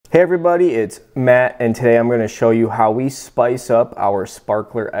Hey everybody, it's Matt, and today I'm going to show you how we spice up our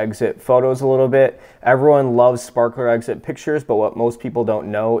sparkler exit photos a little bit. Everyone loves sparkler exit pictures, but what most people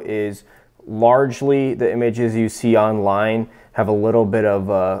don't know is largely the images you see online have a little bit of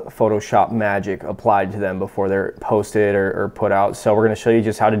Photoshop magic applied to them before they're posted or put out. So we're going to show you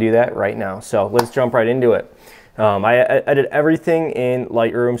just how to do that right now. So let's jump right into it. I edit everything in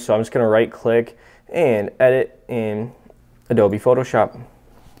Lightroom, so I'm just going to right click and edit in Adobe Photoshop.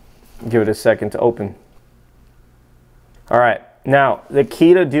 Give it a second to open. All right, now the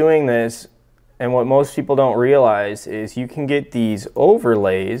key to doing this, and what most people don't realize, is you can get these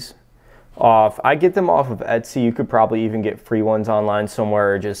overlays off. I get them off of Etsy. You could probably even get free ones online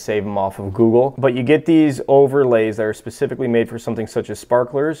somewhere or just save them off of Google. But you get these overlays that are specifically made for something such as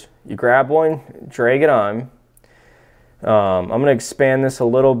sparklers. You grab one, drag it on. I'm gonna expand this a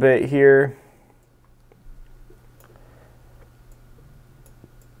little bit here.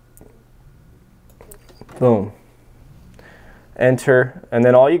 Boom. Enter, and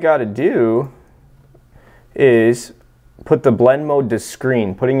then all you got to do is put the blend mode to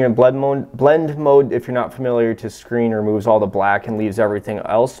screen. Putting in blend mode, if you're not familiar, to screen removes all the black and leaves everything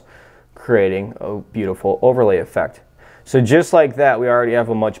else, creating a beautiful overlay effect. So just like that, we already have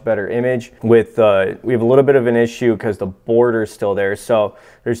a much better image. With we have a little bit of an issue because the border is still there. So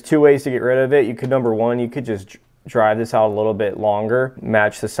there's two ways to get rid of it. You could, number one, you could just drive this out a little bit longer,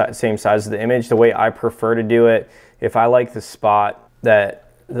 match the same size of the image. The way I prefer to do it, if I like the spot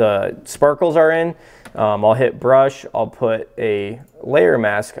that the sparkles are in, I'll hit brush, I'll put a layer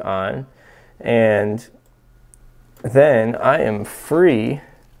mask on, and then I am free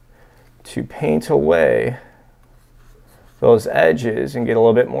to paint away those edges and get a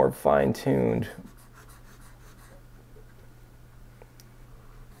little bit more fine-tuned.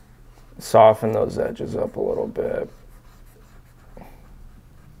 Soften those edges up a little bit.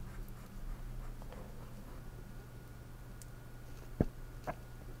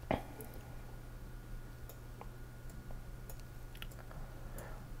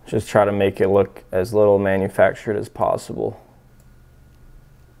 Just try to make it look as little manufactured as possible.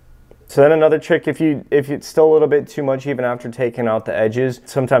 So then another trick, if it's still a little bit too much even after taking out the edges,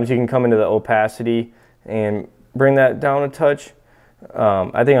 sometimes you can come into the opacity and bring that down a touch.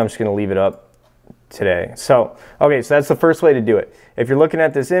 I think I'm just going to leave it up today. So, okay, so that's the first way to do it. If you're looking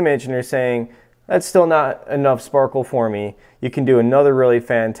at this image and you're saying, that's still not enough sparkle for me, you can do another really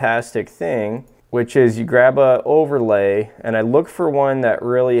fantastic thing, which is you grab a overlay, and I look for one that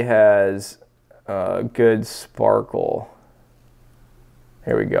really has good sparkle.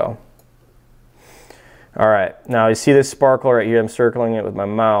 Here we go. All right, now you see this sparkle right here. I'm circling it with my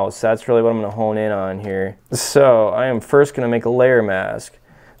mouse. That's really what I'm gonna hone in on here. So I am first gonna make a layer mask.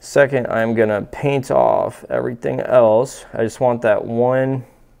 Second, I'm gonna paint off everything else. I just want that one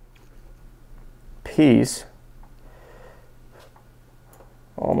piece.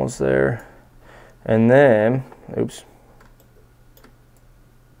 Almost there. And then, oops.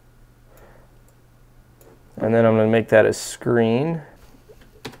 And then I'm gonna make that a screen.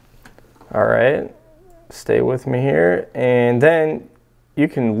 All right. Stay with me here, and then you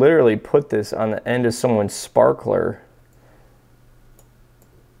can literally put this on the end of someone's sparkler.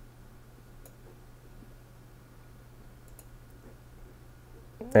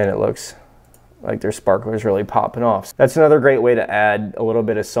 And it looks like their sparkler is really popping off. That's another great way to add a little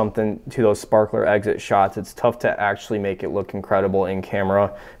bit of something to those sparkler exit shots. It's tough to actually make it look incredible in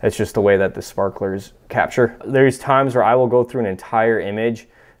camera. It's just the way that the sparklers capture. There's times where I will go through an entire image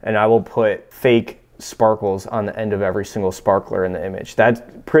and I will put fake sparkles on the end of every single sparkler in the image. That's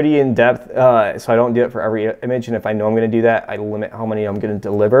pretty in depth, so I don't do it for every image, and if I know I'm going to do that, I limit how many I'm going to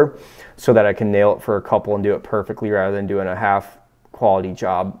deliver so that I can nail it for a couple and do it perfectly rather than doing a half quality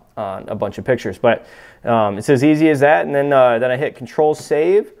job on a bunch of pictures. But it's as easy as that, and then I hit Control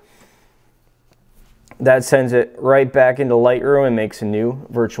Save. That sends it right back into Lightroom and makes a new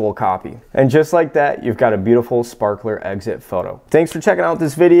virtual copy. And just like that, you've got a beautiful sparkler exit photo. Thanks for checking out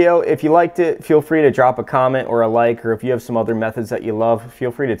this video. If you liked it, feel free to drop a comment or a like, or if you have some other methods that you love, feel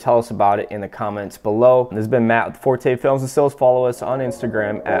free to tell us about it in the comments below. This has been Matt with Forte Films and Stills. Follow us on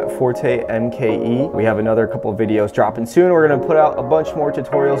Instagram at ForteMKE. We have another couple of videos dropping soon. We're gonna put out a bunch more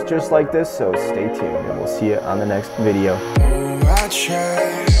tutorials just like this, so stay tuned and we'll see you on the next video.